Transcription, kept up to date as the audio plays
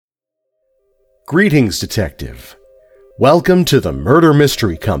Greetings, Detective. Welcome to the Murder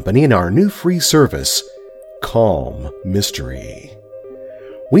Mystery Company and our new free service, Calm Mystery.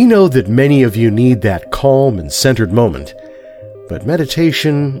 We know that many of you need that calm and centered moment, but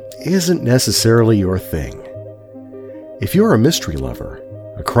meditation isn't necessarily your thing. If you're a mystery lover,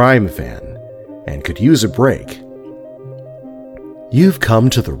 a crime fan, and could use a break, you've come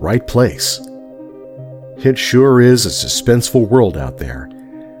to the right place. It sure is a suspenseful world out there,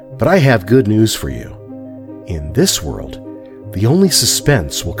 but I have good news for you. In this world, the only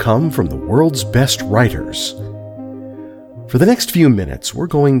suspense will come from the world's best writers. For the next few minutes, we're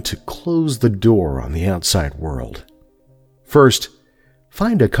going to close the door on the outside world. First,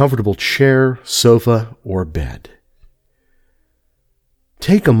 find a comfortable chair, sofa, or bed.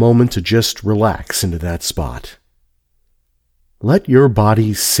 Take a moment to just relax into that spot. Let your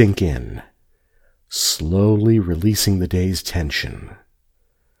body sink in, slowly releasing the day's tension.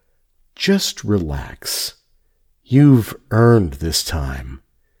 Just relax. You've earned this time.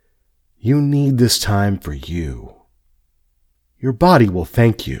 You need this time for you. Your body will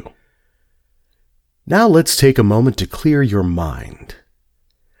thank you. Now let's take a moment to clear your mind.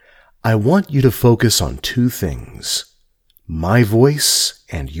 I want you to focus on two things: my voice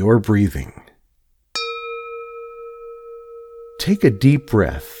and your breathing. Take a deep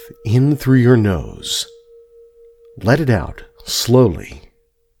breath in through your nose. Let it out slowly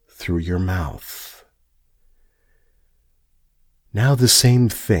through your mouth. Now the same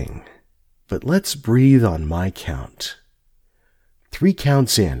thing, but let's breathe on my count. 3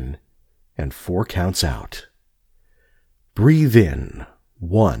 counts in and 4 counts out. Breathe in.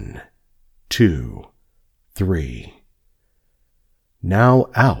 1, 2, 3.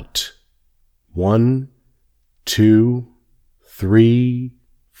 Now out. 1, 2, 3,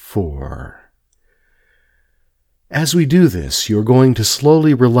 4. As we do this, you're going to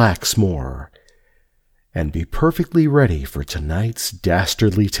slowly relax more and be perfectly ready for tonight's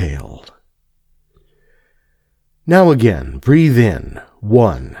dastardly tale. Now again, breathe in.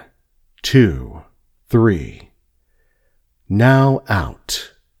 1, 2, 3. Now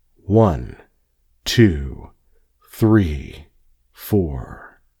out. 1, 2, 3,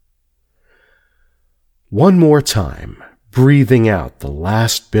 4. One more time, breathing out the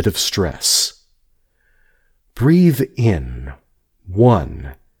last bit of stress. Breathe in.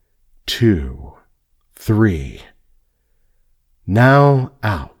 1, 2, 3. Now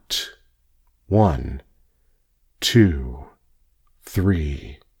out. 1, 2,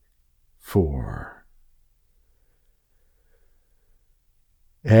 3, 4.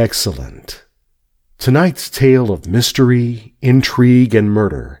 Excellent. Tonight's tale of mystery, intrigue, and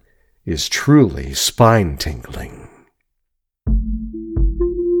murder is truly spine-tingling.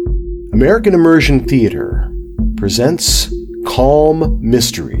 American Immersion Theater presents Calm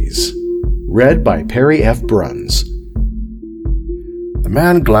Mysteries, read by Perry F. Bruns. The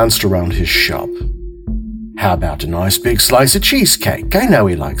man glanced around his shop. "How about a nice big slice of cheesecake? I know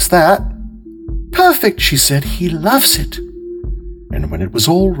he likes that." "Perfect," she said. "He loves it." And when it was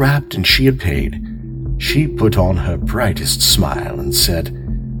all wrapped and she had paid, she put on her brightest smile and said,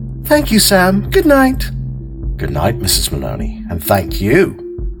 "Thank you, Sam. Good night." "Good night, Mrs. Maloney, and thank you."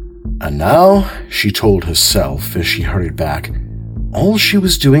 And now, she told herself as she hurried back, all she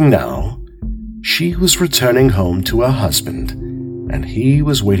was doing now, she was returning home to her husband, and he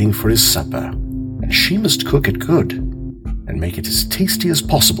was waiting for his supper, and she must cook it good and make it as tasty as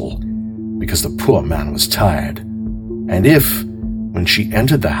possible, because the poor man was tired. And if, when she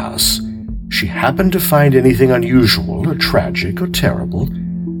entered the house, she happened to find anything unusual or tragic or terrible,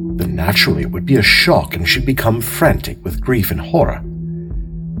 then naturally it would be a shock and she'd become frantic with grief and horror.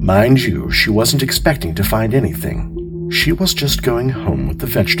 Mind you, she wasn't expecting to find anything. She was just going home with the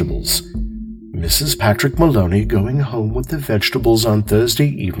vegetables. Mrs. Patrick Maloney going home with the vegetables on Thursday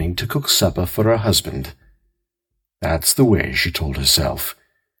evening to cook supper for her husband. That's the way, she told herself.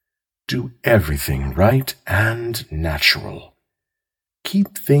 Do everything right and natural.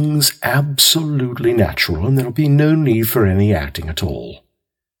 Keep things absolutely natural, and there'll be no need for any acting at all.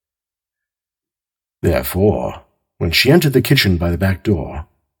 Therefore, when she entered the kitchen by the back door,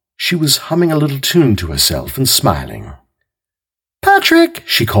 she was humming a little tune to herself and smiling. "Patrick,"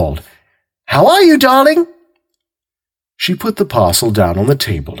 she called. "How are you, darling?" She put the parcel down on the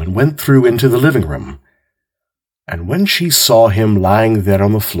table and went through into the living room. And when she saw him lying there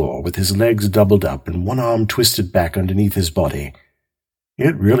on the floor with his legs doubled up and one arm twisted back underneath his body,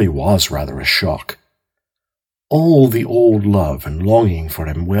 it really was rather a shock. All the old love and longing for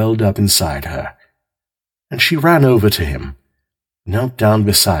him welled up inside her, and she ran over to him, knelt down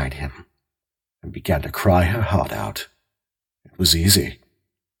beside him, and began to cry her heart out. It was easy.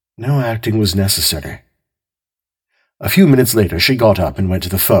 No acting was necessary. A few minutes later, she got up and went to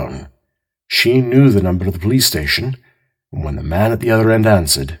the phone. She knew the number of the police station, and when the man at the other end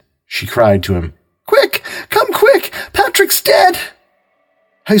answered, she cried to him, "Quick! Come quick! Patrick's dead!"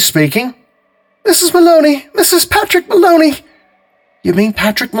 "Who's speaking?" "Mrs. Maloney! Mrs. Patrick Maloney!" "You mean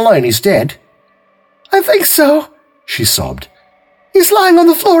Patrick Maloney's dead?" "I think so," she sobbed. "He's lying on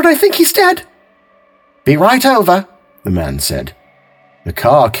the floor and I think he's dead." "Be right over," the man said. The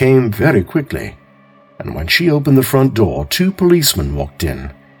car came very quickly, and when she opened the front door, 2 policemen walked in.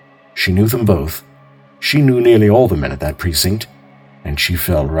 She knew them both. She knew nearly all the men at that precinct, and she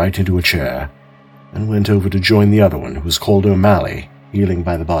fell right into a chair and went over to join the other one, who was called O'Malley, kneeling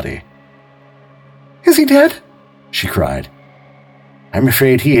by the body. "Is he dead?" she cried. "I'm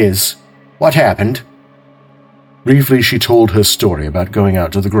afraid he is. What happened?" Briefly, she told her story about going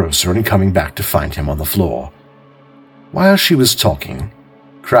out to the grocer and coming back to find him on the floor. While she was talking,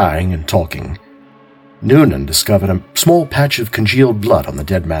 crying and talking, Noonan discovered a small patch of congealed blood on the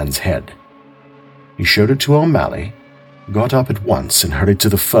dead man's head. He showed it to O'Malley, got up at once and hurried to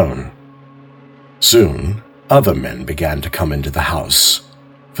the phone. Soon, other men began to come into the house.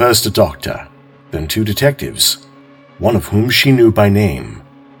 First a doctor, then 2 detectives, one of whom she knew by name.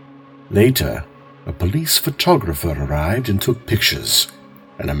 Later, a police photographer arrived and took pictures,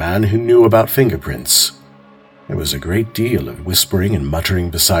 and a man who knew about fingerprints. There was a great deal of whispering and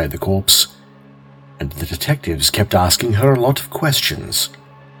muttering beside the corpse, and the detectives kept asking her a lot of questions,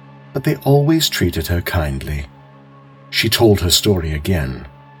 but they always treated her kindly. She told her story again,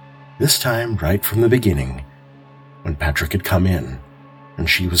 this time right from the beginning, when Patrick had come in, and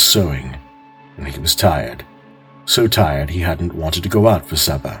she was sewing, and he was tired, so tired he hadn't wanted to go out for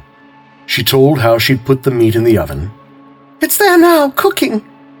supper. She told how she'd put the meat in the oven. "It's there now, cooking,"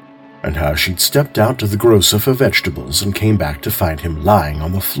 and how she'd stepped out to the grocer for vegetables and came back to find him lying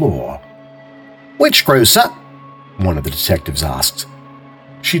on the floor. "Which grocer?" one of the detectives asked.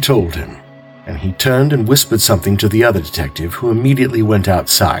 She told him, and he turned and whispered something to the other detective, who immediately went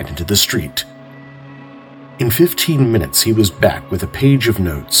outside into the street. In 15 minutes he was back with a page of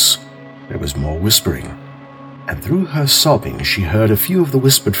notes. There was more whispering, and through her sobbing she heard a few of the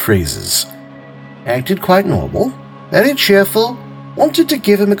whispered phrases. "Acted quite normal, very cheerful, wanted to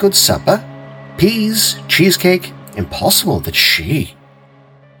give him a good supper, peas, cheesecake, impossible that she..."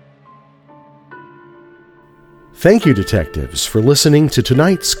 Thank you, detectives, for listening to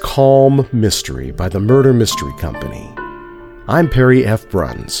tonight's Calm Mystery by the Murder Mystery Company. I'm Perry F.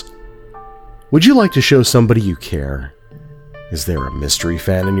 Bruns. Would you like to show somebody you care? Is there a mystery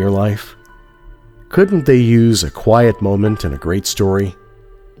fan in your life? Couldn't they use a quiet moment and a great story?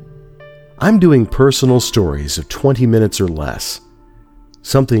 I'm doing personal stories of 20 minutes or less.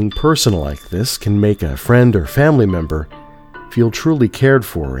 Something personal like this can make a friend or family member feel truly cared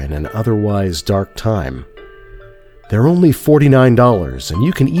for in an otherwise dark time. They're only $49, and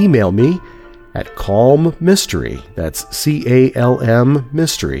you can email me at calmmystery, that's CALM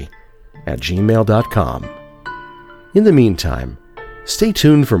mystery, @gmail.com. In the meantime, stay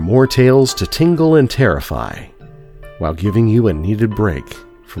tuned for more tales to tingle and terrify, while giving you a needed break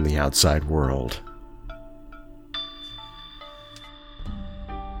from the outside world.